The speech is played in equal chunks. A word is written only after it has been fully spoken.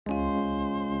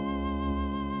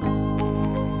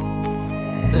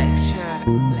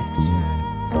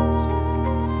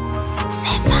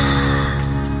Sefa.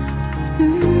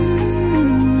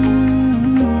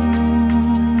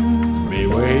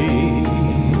 Meiway.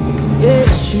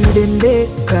 Yes, you dey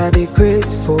make I dey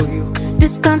grace for you.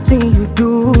 This kind thing you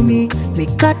do me,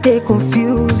 make I dey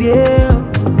confused, yeah.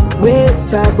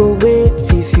 Wait, I go wait.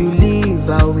 If you leave,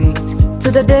 I'll wait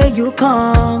till the day you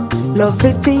come. Love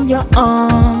it in your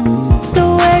arms. The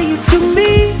way you do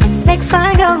me, make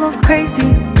fine girl go crazy.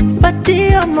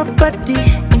 Body on my body,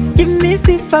 give me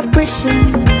sweet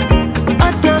vibrations.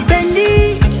 On your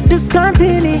belly, this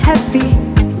continent heavy.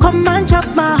 Come and chop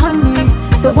my honey.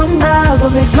 So one day I go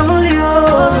make lonely,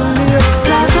 oh.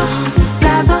 Plaza,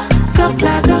 plaza, so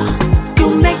plaza. You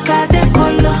make a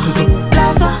decola.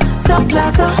 Plaza, so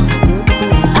plaza.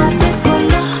 I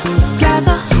decola.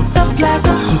 Plaza, so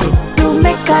plaza. You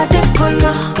make a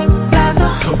decola. Plaza,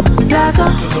 plaza.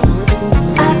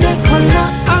 I decola.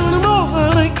 I'm the more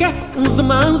I get, the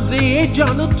man's the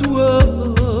John to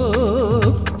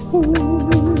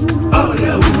oh,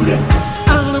 yeah,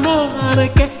 I'm the more I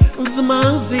get, the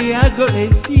man's the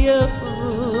Agoresia.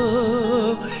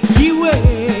 You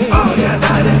way, oh, yeah,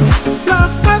 daddy.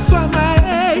 Love, that's what my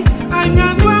hey, I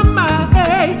just want my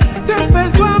hey, the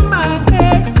first one my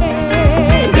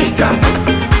hey. Make up,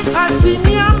 I see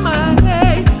me on my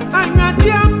hey, I'm not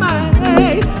dear my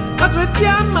hey, that's what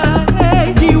dear my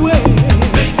hey. You way,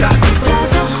 make up.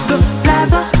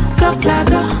 Plaza, so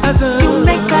plaza. You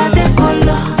make a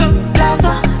decola.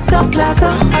 Plaza, so plaza.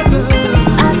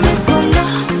 I decola.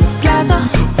 Plaza,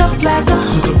 so plaza.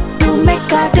 You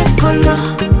make a decola.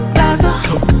 Plaza,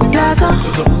 plaza.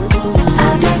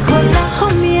 I decola.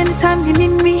 Call me anytime you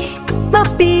need me.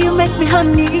 Baby, you make me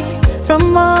honey.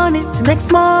 From morning to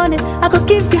next morning, I could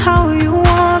give you how you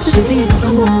want. So baby,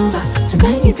 come over.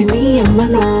 Tonight you be me and my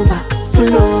lover.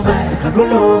 Pull over, like a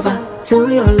roll over. Till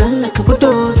your land like a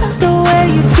bulldozer. The way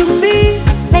you do me,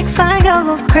 make fine girl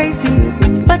go crazy.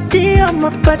 Body on my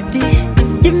body,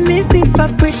 give me sweet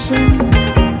vibrations.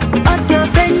 On your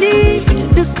belly,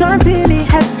 this continent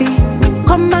heavy.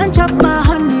 Come and chop my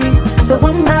honey. So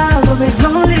one day I go make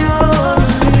lonely, oh.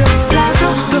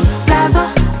 Plaza, plaza,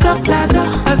 so plaza.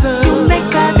 You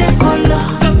make a decola.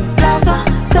 Plaza,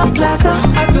 so plaza.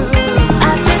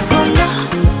 I decola.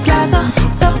 Plaza,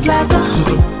 so plaza.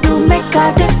 You make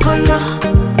a decola.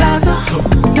 Plaza,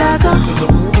 plaza.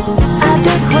 I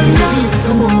decola.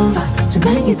 Come over,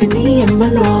 tonight you be me and my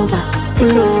lover.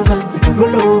 Pull over, we can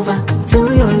roll over. Till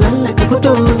your land like a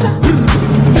bulldozer.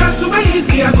 Just way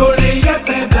easy, I go lay your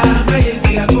fella. My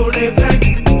easy, I go lay flag.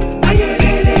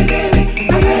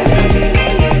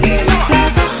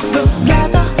 Plaza, so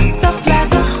plaza, so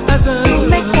plaza. You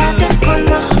make a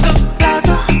decola.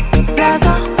 Plaza,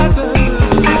 plaza.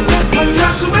 I decola.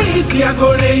 Just way easy, I go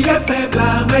lay your fella.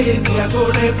 My easy, I go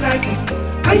lay flag.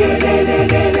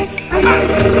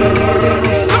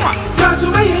 Just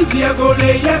way easy, I go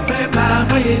lay your fella.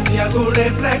 My easy, I go lay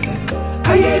flag.